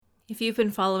If you've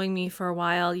been following me for a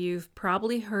while, you've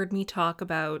probably heard me talk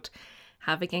about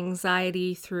having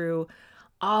anxiety through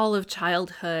all of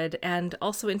childhood and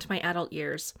also into my adult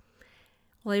years.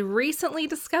 Well, I recently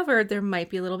discovered there might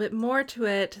be a little bit more to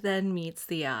it than meets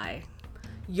the eye.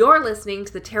 You're listening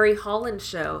to The Terry Holland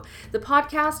Show, the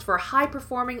podcast for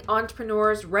high-performing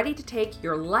entrepreneurs ready to take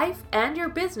your life and your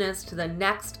business to the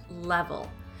next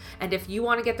level. And if you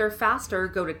want to get there faster,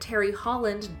 go to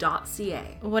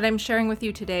terryholland.ca. What I'm sharing with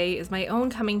you today is my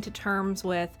own coming to terms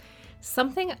with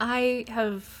something I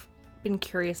have been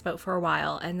curious about for a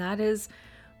while, and that is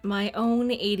my own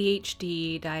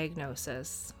ADHD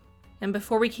diagnosis. And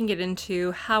before we can get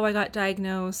into how I got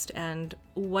diagnosed and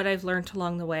what I've learned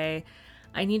along the way,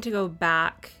 I need to go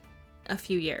back a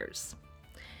few years.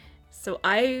 So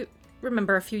I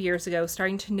remember a few years ago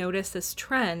starting to notice this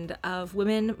trend of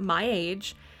women my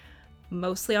age,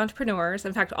 mostly entrepreneurs,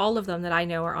 in fact, all of them that I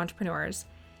know are entrepreneurs,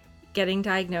 getting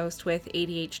diagnosed with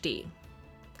ADHD.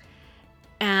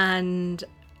 And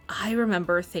I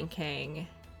remember thinking,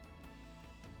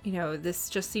 this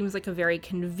just seems like a very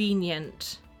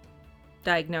convenient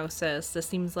diagnosis. This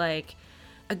seems like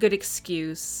a good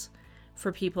excuse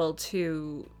for people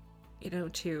to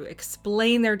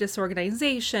explain their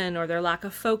disorganization or their lack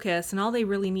of focus, and all they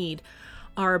really need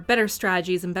are better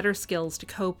strategies and better skills to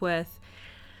cope with.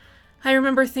 I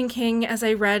remember thinking, as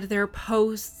I read their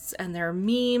posts and their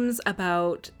memes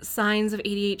about signs of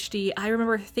ADHD, I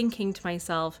remember thinking to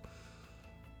myself,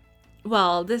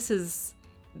 well, this is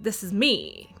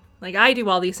me. Like, I do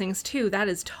all these things too. That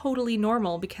is totally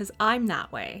normal because I'm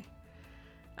that way.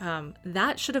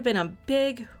 That should have been a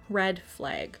big red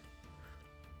flag.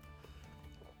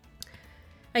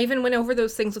 I even went over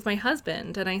those things with my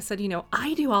husband and I said,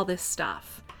 I do all this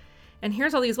stuff. And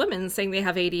here's all these women saying they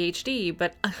have ADHD,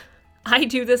 but I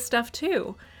do this stuff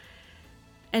too.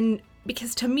 And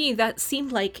because to me, that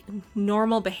seemed like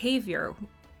normal behavior.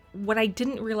 What I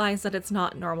didn't realize that it's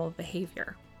not normal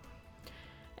behavior.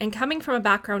 And coming from a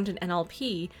background in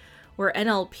NLP, where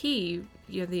NLP,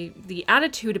 the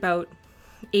attitude about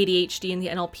ADHD in the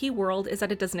NLP world is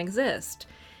that it doesn't exist.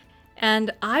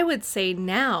 And I would say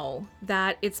now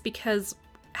that it's because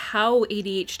how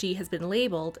ADHD has been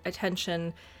labeled,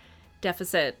 attention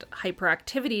deficit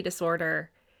hyperactivity disorder,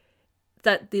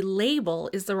 that the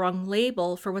label is the wrong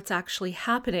label for what's actually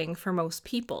happening for most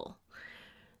people.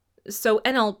 So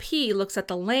NLP looks at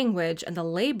the language and the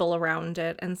label around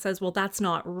it and says, well, that's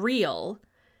not real.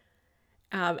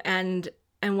 And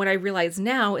what I realize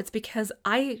now, it's because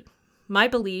my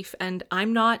belief, and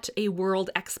I'm not a world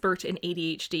expert in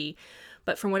ADHD,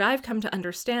 but from what I've come to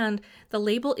understand, the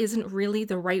label isn't really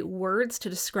the right words to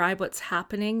describe what's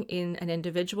happening in an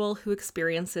individual who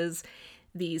experiences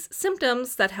these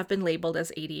symptoms that have been labeled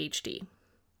as ADHD.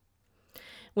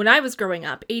 When I was growing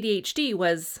up, ADHD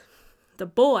was the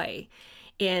boy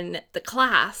in the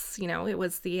class. It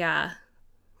was the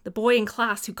boy in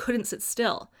class who couldn't sit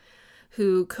still,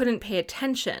 who couldn't pay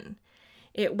attention.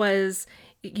 It was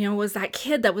that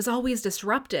kid that was always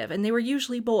disruptive, and they were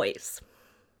usually boys.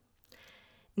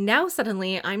 Now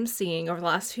suddenly I'm seeing over the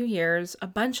last few years a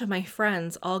bunch of my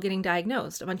friends all getting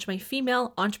diagnosed, a bunch of my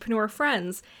female entrepreneur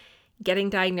friends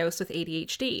getting diagnosed with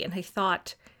ADHD. And I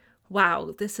thought,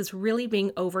 wow, this is really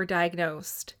being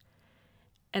overdiagnosed.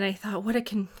 And I thought, what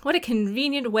a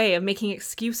convenient way of making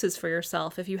excuses for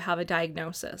yourself if you have a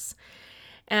diagnosis.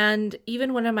 And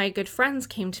even one of my good friends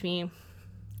came to me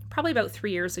probably about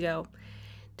 3 years ago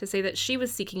to say that she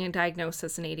was seeking a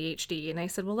diagnosis in ADHD. And I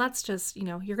said, well, that's just,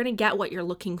 you're going to get what you're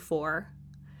looking for.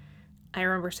 I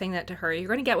remember saying that to her. You're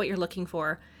going to get what you're looking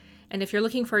for. And if you're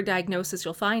looking for a diagnosis,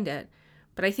 you'll find it.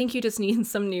 But I think you just need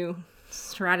some new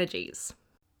strategies.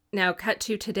 Now, cut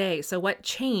to today. So what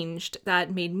changed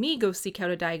that made me go seek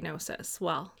out a diagnosis?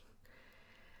 Well,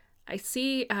 I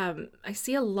see a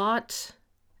lot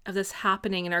of this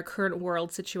happening in our current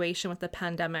world situation with the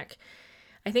pandemic.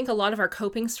 I think a lot of our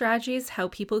coping strategies, how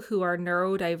people who are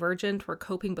neurodivergent were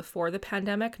coping before the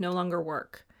pandemic, no longer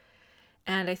work.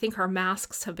 And I think our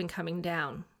masks have been coming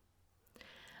down.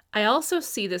 I also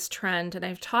see this trend, and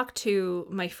I've talked to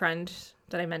my friend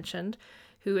that I mentioned,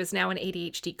 who is now an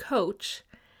ADHD coach.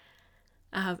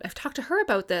 I've talked to her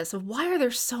about this. Why are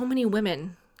there so many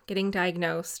women getting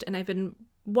diagnosed? And I've been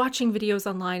watching videos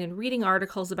online and reading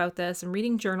articles about this and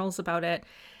reading journals about it.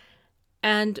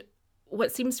 And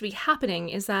what seems to be happening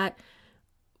is that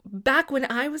back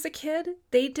when I was a kid,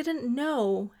 they didn't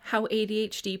know how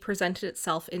ADHD presented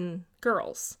itself in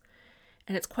girls.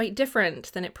 And it's quite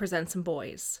different than it presents in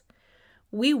boys.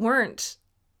 We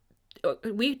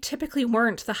typically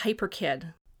weren't the hyper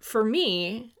kid. For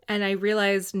me, and I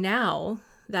realize now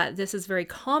that this is very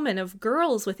common of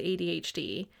girls with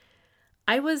ADHD,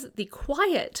 I was the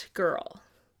quiet girl.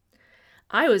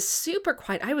 I was super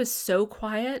quiet. I was so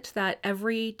quiet that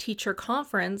every teacher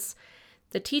conference,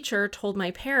 the teacher told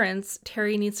my parents,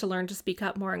 Terry needs to learn to speak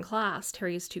up more in class.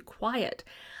 Terry is too quiet.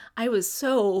 I was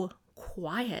so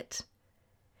quiet.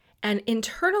 And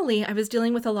internally, I was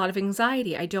dealing with a lot of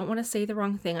anxiety. I don't want to say the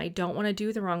wrong thing. I don't want to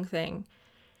do the wrong thing.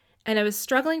 And I was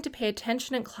struggling to pay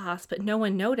attention in class, but no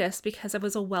one noticed because I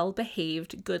was a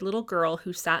well-behaved, good little girl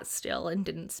who sat still and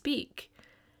didn't speak.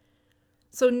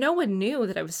 So no one knew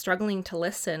that I was struggling to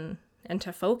listen and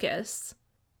to focus.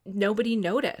 Nobody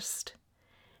noticed.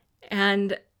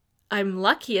 And I'm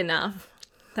lucky enough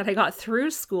that I got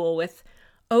through school with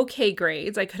okay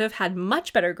grades. I could have had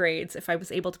much better grades if I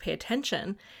was able to pay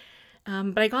attention.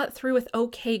 But I got through with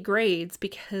okay grades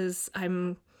because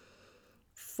I'm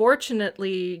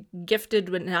fortunately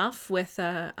gifted enough with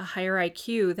a higher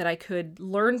IQ that I could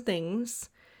learn things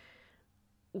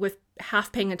with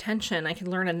half paying attention. I could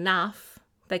learn enough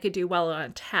that I could do well on a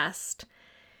test.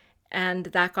 And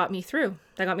that got me through.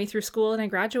 That got me through school and I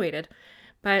graduated.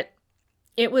 But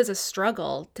it was a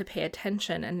struggle to pay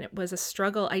attention, and it was a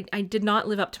struggle. I did not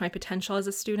live up to my potential as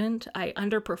a student. I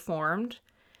underperformed.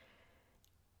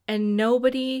 And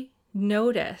nobody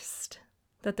noticed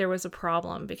that there was a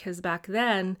problem because back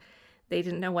then they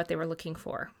didn't know what they were looking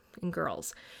for in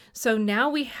girls. So now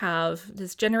we have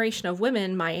this generation of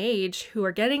women my age who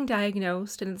are getting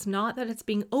diagnosed, and it's not that it's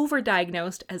being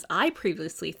overdiagnosed as I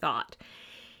previously thought.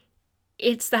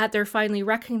 It's that they're finally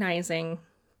recognizing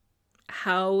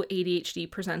how ADHD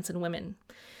presents in women.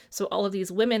 So all of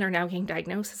these women are now getting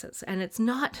diagnoses, and it's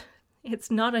not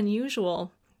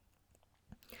unusual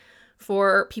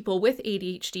for people with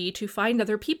ADHD to find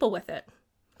other people with it.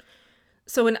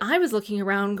 So when I was looking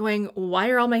around going, why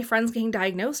are all my friends getting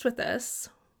diagnosed with this?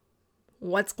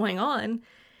 What's going on?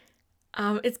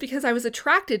 It's because I was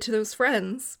attracted to those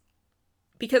friends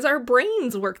because our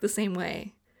brains work the same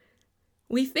way.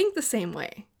 We think the same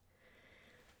way.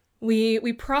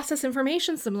 We process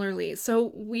information similarly,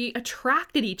 so we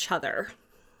attracted each other.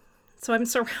 So I'm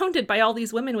surrounded by all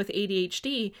these women with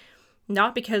ADHD,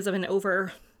 not because of an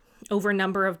over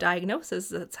number of diagnoses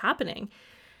that's happening,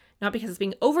 not because it's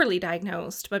being overly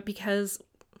diagnosed, but because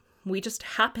we just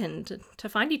happened to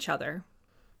find each other.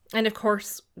 And of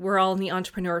course, we're all in the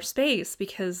entrepreneur space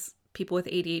because people with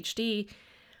ADHD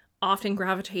often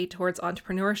gravitate towards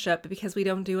entrepreneurship because we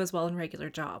don't do as well in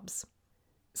regular jobs.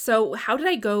 So how did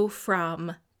I go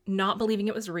from not believing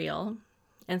it was real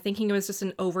and thinking it was just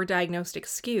an overdiagnosed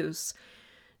excuse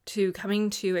to coming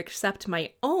to accept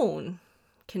my own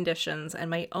conditions and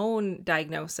my own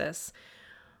diagnosis?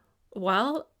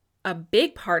 Well, a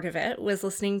big part of it was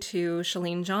listening to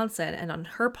Chalene Johnson and on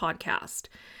her podcast.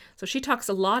 So she talks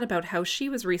a lot about how she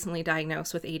was recently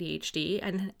diagnosed with ADHD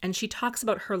and she talks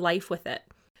about her life with it,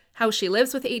 how she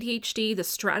lives with ADHD, the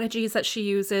strategies that she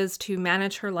uses to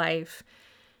manage her life.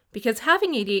 Because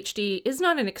having ADHD is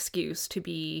not an excuse to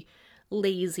be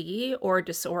lazy or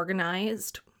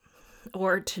disorganized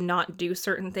or to not do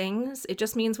certain things. It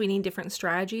just means we need different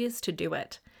strategies to do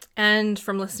it. And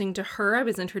from listening to her, I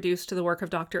was introduced to the work of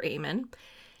Dr. Amen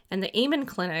and the Amen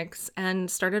clinics and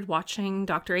started watching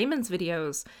Dr. Amen's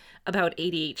videos about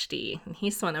ADHD. And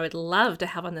he's someone I would love to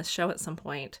have on this show at some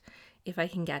point if I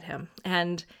can get him.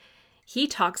 And he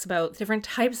talks about different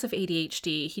types of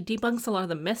ADHD. He debunks a lot of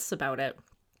the myths about it.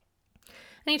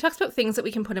 And he talks about things that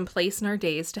we can put in place in our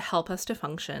days to help us to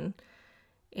function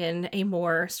in a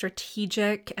more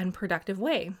strategic and productive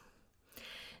way.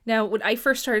 Now, when I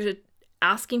first started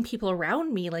asking people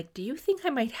around me, like, do you think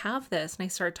I might have this? And I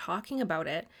started talking about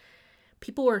it,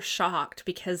 people were shocked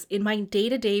because in my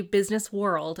day-to-day business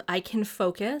world, I can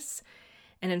focus.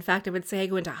 And in fact, I would say I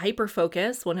go into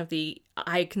hyperfocus. One of the,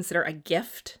 I consider a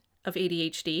gift of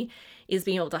ADHD is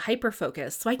being able to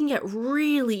hyperfocus. So I can get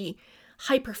really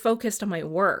hyper-focused on my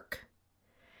work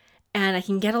and I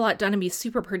can get a lot done and be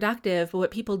super productive. But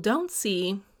what people don't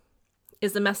see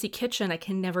is the messy kitchen I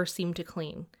can never seem to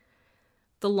clean.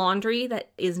 The laundry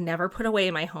that is never put away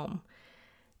in my home.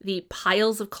 The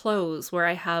piles of clothes where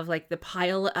I have like the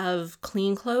pile of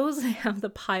clean clothes. I have the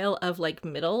pile of like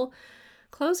middle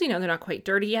clothes. They're not quite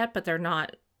dirty yet, but they're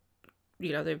not,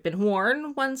 they've been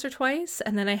worn once or twice.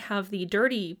 And then I have the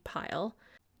dirty pile.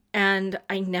 And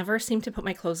I never seem to put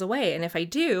my clothes away. And if I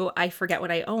do, I forget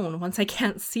what I own. Once I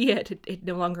can't see it, it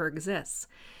no longer exists.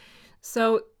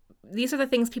 So these are the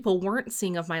things people weren't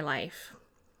seeing of my life.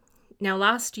 Now,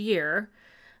 last year,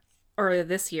 or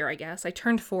this year, I guess, I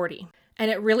turned 40.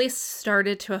 And it really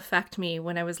started to affect me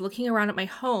when I was looking around at my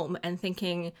home and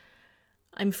thinking,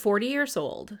 I'm 40 years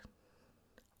old.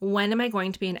 When am I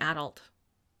going to be an adult?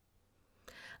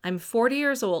 I'm 40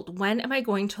 years old. When am I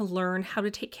going to learn how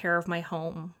to take care of my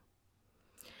home?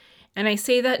 And I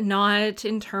say that not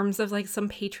in terms of like some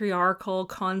patriarchal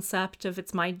concept of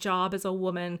it's my job as a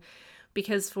woman,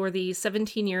 because for the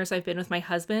 17 years I've been with my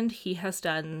husband, he has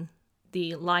done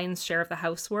the lion's share of the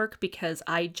housework because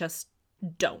I just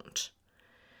don't.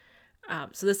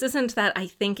 So this isn't that I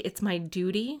think it's my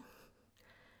duty.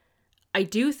 I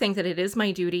do think that it is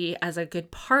my duty as a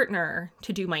good partner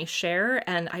to do my share,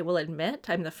 and I will admit,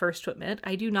 I'm the first to admit,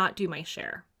 I do not do my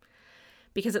share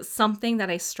because it's something that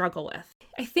I struggle with.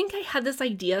 I think I had this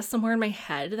idea somewhere in my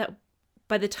head that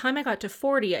by the time I got to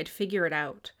 40, I'd figure it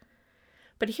out.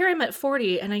 But here I'm at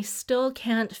 40 and I still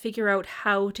can't figure out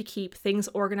how to keep things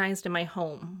organized in my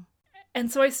home.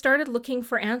 And so I started looking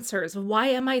for answers. Why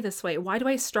am I this way? Why do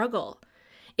I struggle?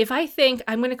 If I think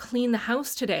I'm going to clean the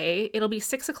house today, it'll be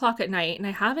 6 o'clock at night and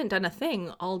I haven't done a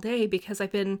thing all day because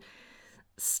I've been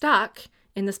stuck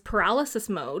in this paralysis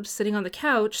mode, sitting on the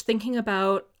couch thinking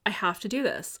about, I have to do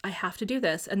this. I have to do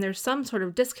this. And there's some sort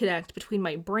of disconnect between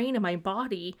my brain and my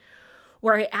body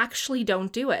where I actually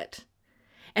don't do it.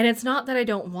 And it's not that I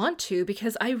don't want to,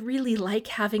 because I really like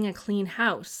having a clean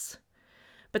house.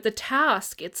 But the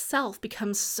task itself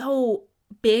becomes so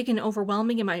big and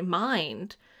overwhelming in my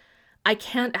mind, I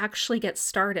can't actually get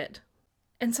started.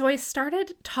 And so I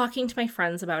started talking to my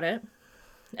friends about it.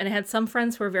 And I had some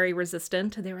friends who were very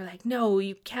resistant, and they were like, no,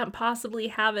 you can't possibly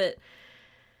have it.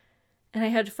 And I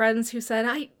had friends who said,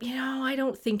 I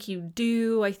don't think you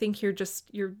do. I think you're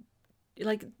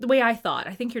like the way I thought.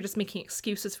 I think you're just making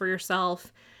excuses for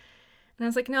yourself. And I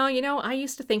was like, no, I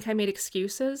used to think I made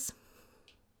excuses.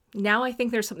 Now I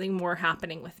think there's something more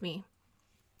happening with me.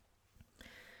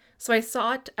 So I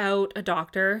sought out a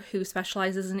doctor who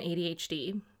specializes in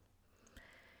ADHD.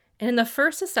 And in the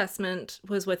first assessment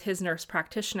was with his nurse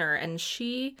practitioner, and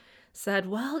she said,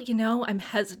 well, I'm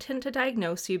hesitant to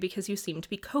diagnose you because you seem to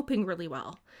be coping really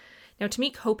well. Now, to me,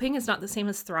 coping is not the same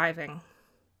as thriving.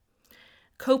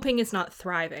 Coping is not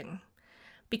thriving.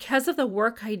 Because of the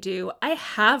work I do, I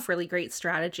have really great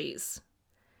strategies.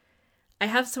 I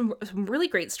have some really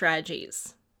great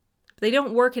strategies. They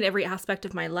don't work in every aspect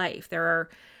of my life. There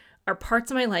are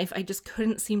parts of my life I just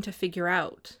couldn't seem to figure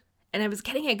out. And I was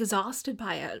getting exhausted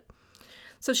by it.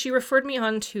 So she referred me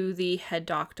on to the head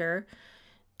doctor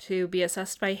to be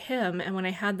assessed by him. And when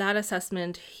I had that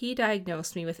assessment, he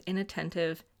diagnosed me with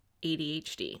inattentive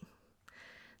ADHD.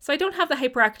 So I don't have the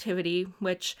hyperactivity,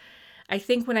 which I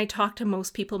think when I talked to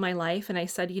most people in my life and I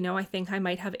said, I think I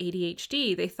might have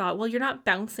ADHD, they thought, well, you're not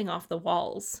bouncing off the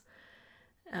walls.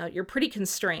 You're pretty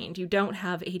constrained. You don't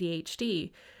have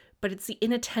ADHD, but it's the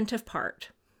inattentive part.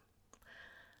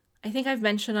 I think I've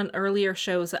mentioned on earlier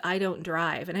shows that I don't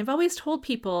drive, and I've always told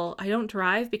people I don't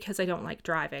drive because I don't like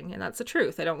driving, and that's the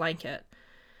truth. I don't like it.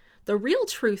 The real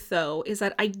truth, though, is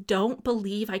that I don't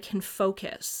believe I can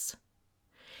focus.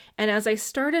 And as I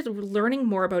started learning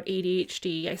more about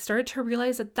ADHD, I started to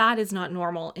realize that that is not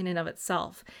normal in and of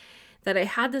itself. That I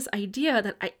had this idea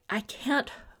that I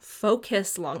can't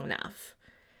focus long enough.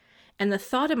 And the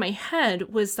thought in my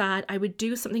head was that I would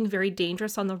do something very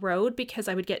dangerous on the road because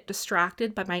I would get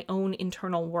distracted by my own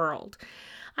internal world.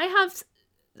 I have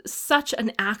such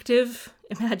an active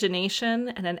imagination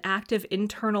and an active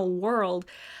internal world.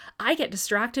 I get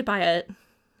distracted by it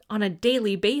on a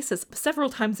daily basis, several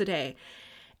times a day.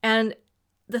 And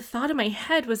the thought in my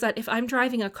head was that if I'm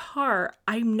driving a car,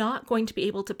 I'm not going to be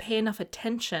able to pay enough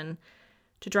attention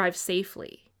to drive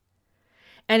safely.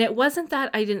 And it wasn't that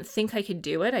I didn't think I could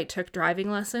do it. I took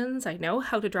driving lessons. I know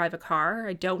how to drive a car.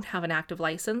 I don't have an active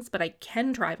license, but I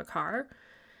can drive a car.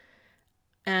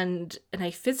 And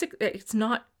it's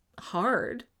not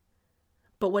hard.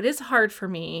 But what is hard for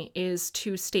me is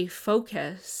to stay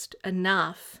focused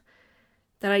enough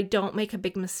that I don't make a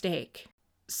big mistake.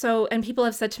 So, and people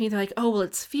have said to me, they're like, oh, well,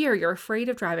 it's fear. You're afraid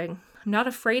of driving. I'm not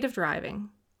afraid of driving.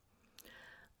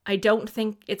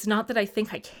 It's not that I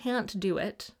think I can't do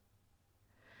it.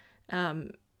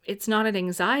 It's not an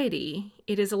anxiety.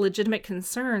 It is a legitimate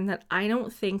concern that I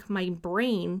don't think my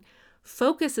brain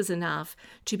focuses enough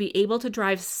to be able to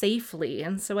drive safely.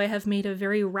 And so I have made a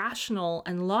very rational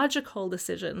and logical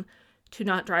decision to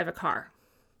not drive a car.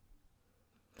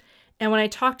 And when I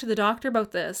talked to the doctor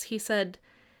about this, he said,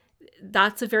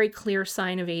 that's a very clear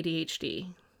sign of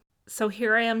ADHD. So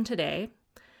here I am today.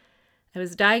 I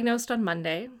was diagnosed on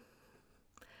Monday.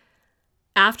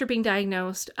 After being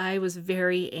diagnosed, I was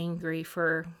very angry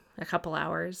for a couple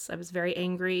hours. I was very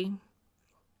angry.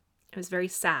 I was very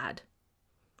sad.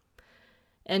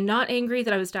 And not angry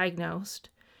that I was diagnosed,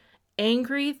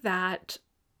 angry that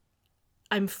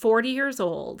I'm 40 years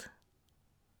old,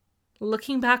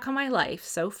 looking back on my life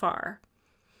so far,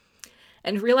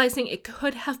 and realizing it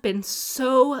could have been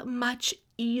so much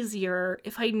easier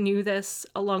if I knew this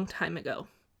a long time ago.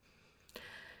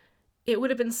 It would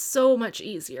have been so much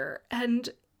easier. And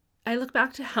I look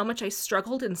back to how much I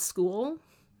struggled in school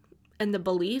and the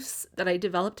beliefs that I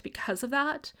developed because of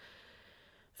that,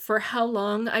 for how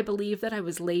long I believed that I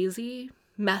was lazy,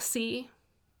 messy,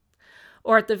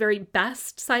 or at the very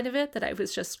best side of it, that I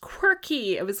was just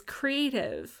quirky, I was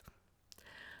creative.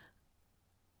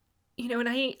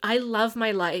 And I love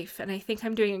my life, and I think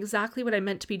I'm doing exactly what I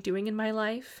meant to be doing in my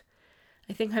life.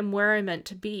 I think I'm where I meant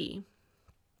to be.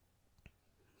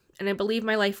 And I believe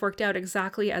my life worked out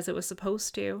exactly as it was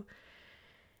supposed to.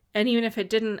 And even if it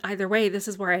didn't, either way, this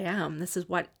is where I am. This is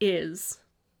what is.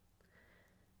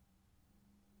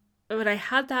 But I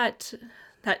had that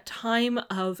time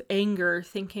of anger,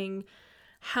 thinking,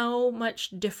 how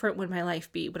much different would my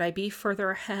life be? Would I be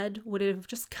further ahead? Would it have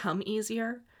just come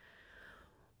easier?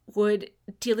 Would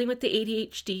dealing with the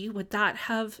ADHD, would that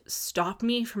have stopped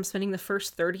me from spending the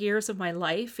first 30 years of my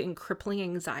life in crippling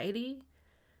anxiety?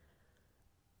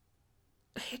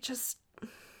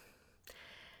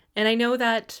 And I know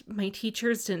that my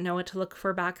teachers didn't know what to look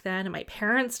for back then, and my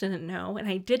parents didn't know, and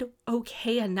I did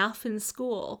okay enough in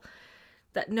school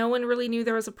that no one really knew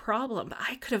there was a problem, but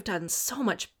I could have done so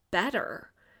much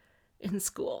better in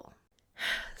school.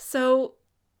 So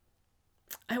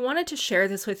I wanted to share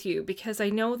this with you because I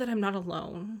know that I'm not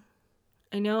alone.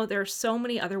 I know there are so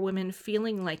many other women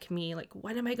feeling like me, like,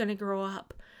 when am I going to grow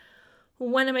up?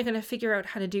 When am I going to figure out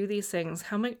how to do these things?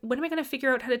 When am I going to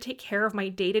figure out how to take care of my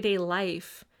day-to-day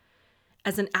life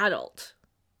as an adult?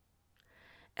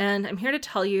 And I'm here to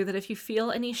tell you that if you feel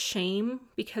any shame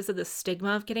because of the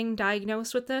stigma of getting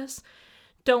diagnosed with this,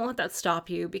 don't let that stop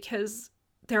you, because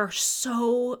there are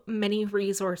so many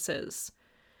resources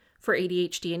for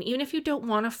ADHD. And even if you don't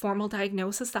want a formal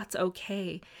diagnosis, that's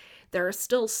okay. There are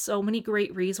still so many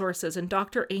great resources, and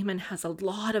Dr. Amen has a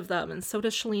lot of them, and so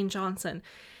does Chalene Johnson.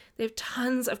 They have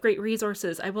tons of great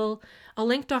resources. I'll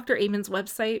link Dr. Amen's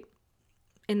website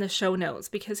in the show notes,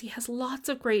 because he has lots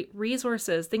of great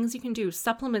resources, things you can do,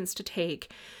 supplements to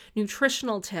take,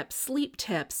 nutritional tips, sleep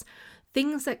tips,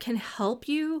 things that can help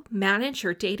you manage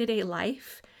your day-to-day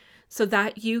life so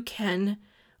that you can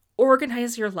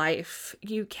organize your life.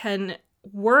 You can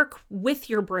work with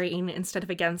your brain instead of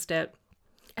against it.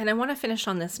 And I want to finish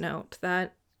on this note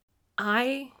that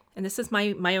and this is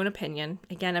my own opinion.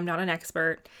 Again, I'm not an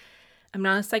expert. I'm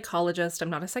not a psychologist. I'm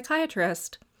not a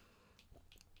psychiatrist.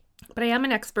 But I am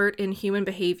an expert in human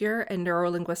behavior and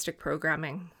neuro-linguistic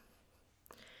programming.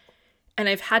 And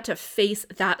I've had to face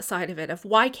that side of it of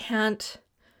why can't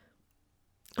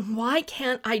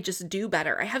I just do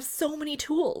better? I have so many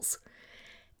tools.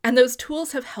 And those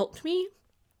tools have helped me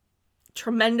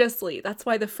tremendously. That's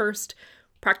why the first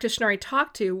practitioner I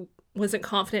talked to wasn't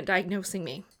confident diagnosing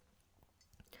me.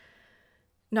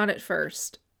 Not at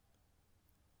first.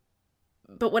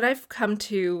 But what I've come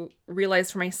to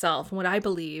realize for myself, and what I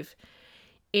believe,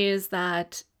 is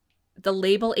that the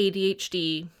label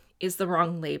ADHD is the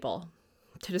wrong label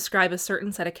to describe a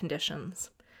certain set of conditions.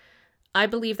 I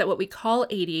believe that what we call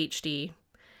ADHD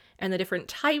and the different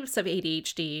types of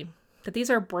ADHD, that these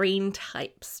are brain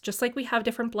types. Just like we have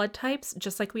different blood types,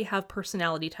 just like we have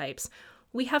personality types,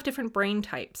 we have different brain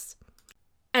types.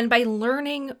 And by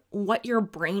learning what your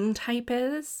brain type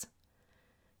is,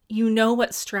 you know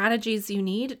what strategies you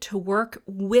need to work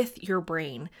with your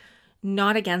brain,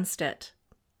 not against it.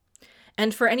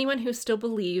 And for anyone who still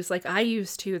believes, like I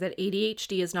used to, that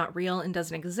ADHD is not real and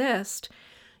doesn't exist,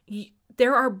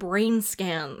 there are brain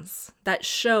scans that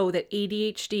show that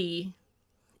ADHD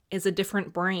is a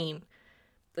different brain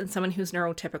than someone who's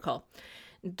neurotypical.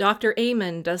 Dr.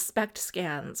 Amen does SPECT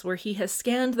scans where he has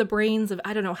scanned the brains of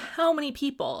I don't know how many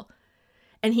people,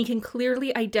 and he can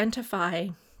clearly identify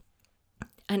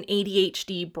an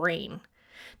ADHD brain.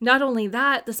 Not only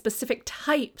that, the specific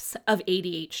types of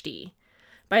ADHD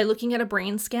by looking at a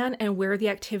brain scan and where the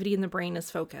activity in the brain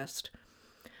is focused.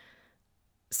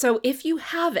 So if you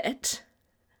have it,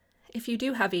 if you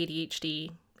do have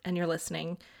ADHD and you're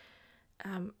listening,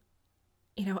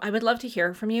 I would love to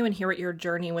hear from you and hear what your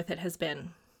journey with it has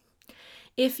been.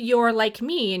 If you're like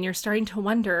me and you're starting to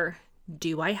wonder,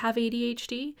 do I have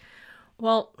ADHD?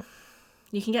 Well,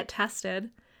 you can get tested.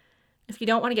 If you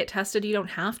don't want to get tested, you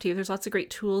don't have to. There's lots of great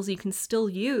tools you can still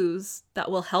use that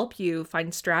will help you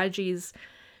find strategies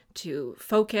to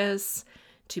focus,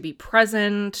 to be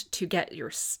present, to get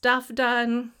your stuff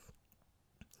done.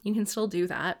 You can still do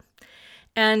that.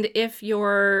 And if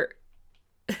you're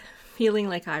feeling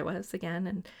like I was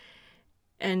again,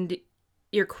 and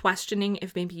you're questioning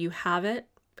if maybe you have it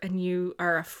and you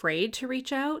are afraid to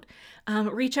reach out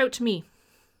to me.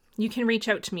 you can reach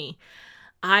out to me.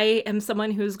 I am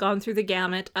someone who's gone through the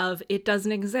gamut of it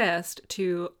doesn't exist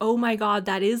to, oh my God,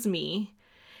 that is me.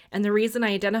 And the reason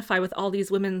I identify with all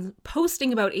these women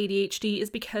posting about ADHD is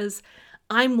because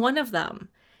I'm one of them.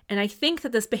 And I think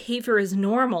that this behavior is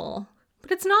normal,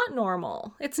 but it's not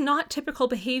normal. It's not typical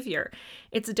behavior.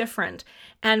 It's different.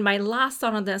 And my last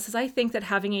thought on this is I think that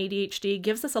having ADHD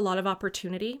gives us a lot of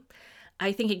opportunity.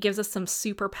 I think it gives us some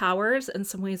superpowers and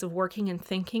some ways of working and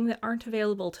thinking that aren't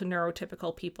available to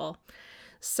neurotypical people.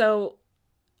 So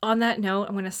on that note,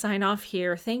 I'm going to sign off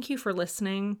here. Thank you for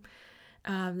listening.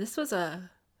 This was a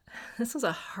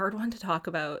hard one to talk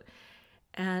about,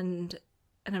 and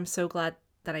I'm so glad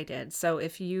that I did. So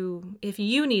if you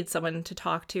need someone to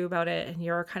talk to about it and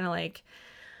you're kind of like,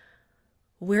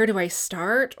 where do I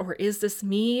start? Or is this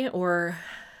me? Or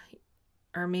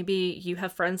maybe you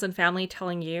have friends and family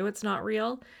telling you it's not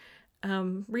real,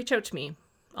 reach out to me.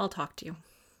 I'll talk to you.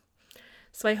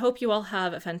 So I hope you all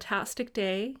have a fantastic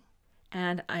day,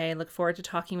 and I look forward to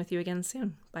talking with you again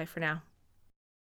soon. Bye for now.